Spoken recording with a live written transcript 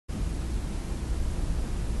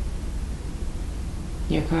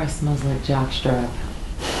Your car smells like jockstrap.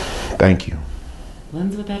 Thank you.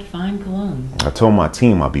 Blends with that fine cologne. I told my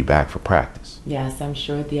team I'll be back for practice. Yes, I'm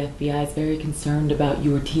sure the FBI is very concerned about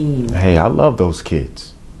your team. Hey, I love those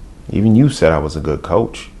kids. Even you said I was a good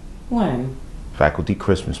coach. When? Faculty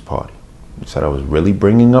Christmas party. You said I was really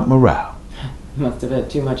bringing up morale. Must have had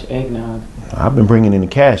too much eggnog. I've been bringing in the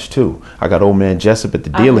cash, too. I got old man Jessup at the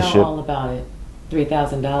dealership. I know all about it.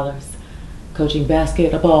 $3,000. Coaching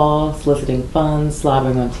basketball, soliciting funds,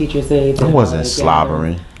 slobbering on teachers' aides. I wasn't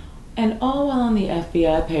slobbering. And all while on the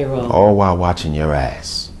FBI payroll. All while watching your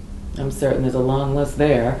ass. I'm certain there's a long list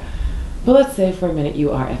there. But let's say for a minute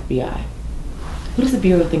you are FBI. Who does the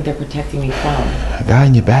Bureau think they're protecting me from? A guy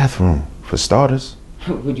in your bathroom, for starters.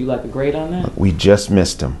 Would you like a grade on that? Look, we just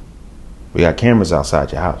missed him. We got cameras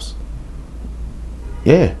outside your house.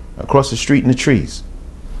 Yeah, across the street in the trees.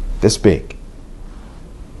 This big.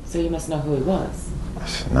 So you must know who he was.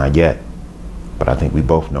 Not yet. But I think we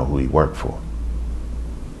both know who he worked for.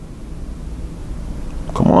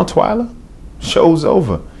 Come on, Twyla. Show's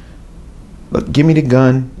over. Look, give me the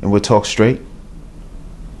gun and we'll talk straight.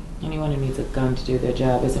 Anyone who needs a gun to do their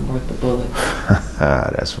job isn't worth the bullet.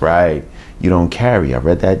 That's right. You don't carry. I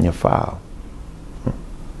read that in your file.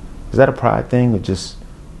 Is that a pride thing or just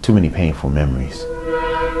too many painful memories?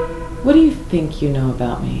 What do you think you know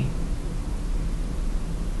about me?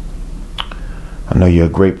 I know you're a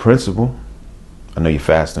great principal. I know you're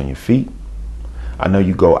fast on your feet. I know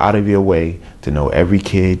you go out of your way to know every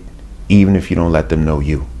kid, even if you don't let them know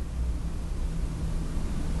you.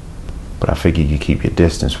 But I figure you keep your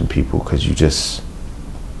distance from people because you just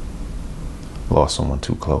lost someone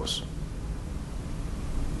too close.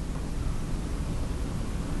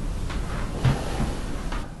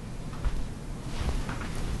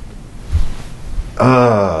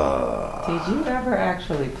 Did you ever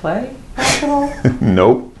actually play basketball?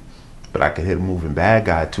 Nope. But I could hit a moving bad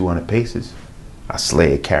guy at 200 paces. I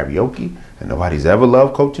slay at karaoke, and nobody's ever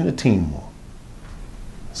loved coaching a team more.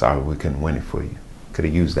 Sorry we couldn't win it for you. Could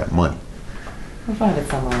have used that money. We'll find it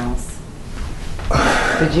somewhere else.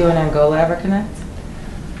 Did you and Angola ever connect?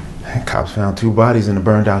 Cops found 2 bodies in a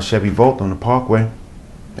burned out Chevy Volt on the Parkway.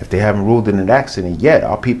 If they haven't ruled it an accident yet,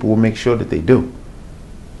 our people will make sure that they do.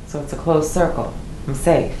 So it's a closed circle. I'm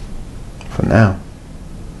safe. For now.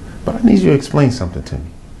 But I need you to explain something to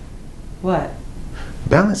me. What?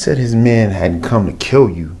 Balance said his men hadn't come to kill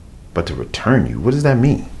you, but to return you. What does that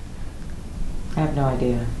mean? I have no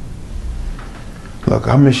idea. Look,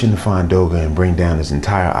 our mission to find Doga and bring down his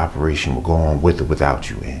entire operation will go on with or without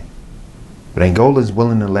you in. But Angola's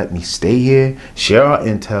willing to let me stay here, share our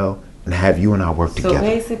intel, and have you and I work together. So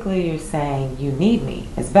basically you're saying you need me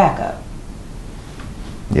as backup?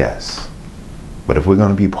 Yes. But if we're going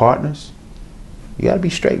to be partners, you got to be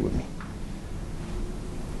straight with me.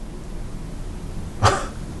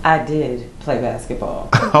 I did play basketball.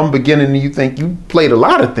 I'm beginning to think you played a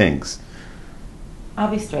lot of things. I'll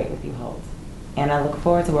be straight with you, Holt. And I look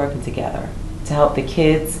forward to working together to help the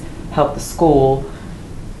kids, help the school.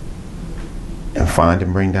 And find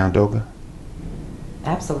and bring down Doga?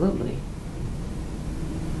 Absolutely.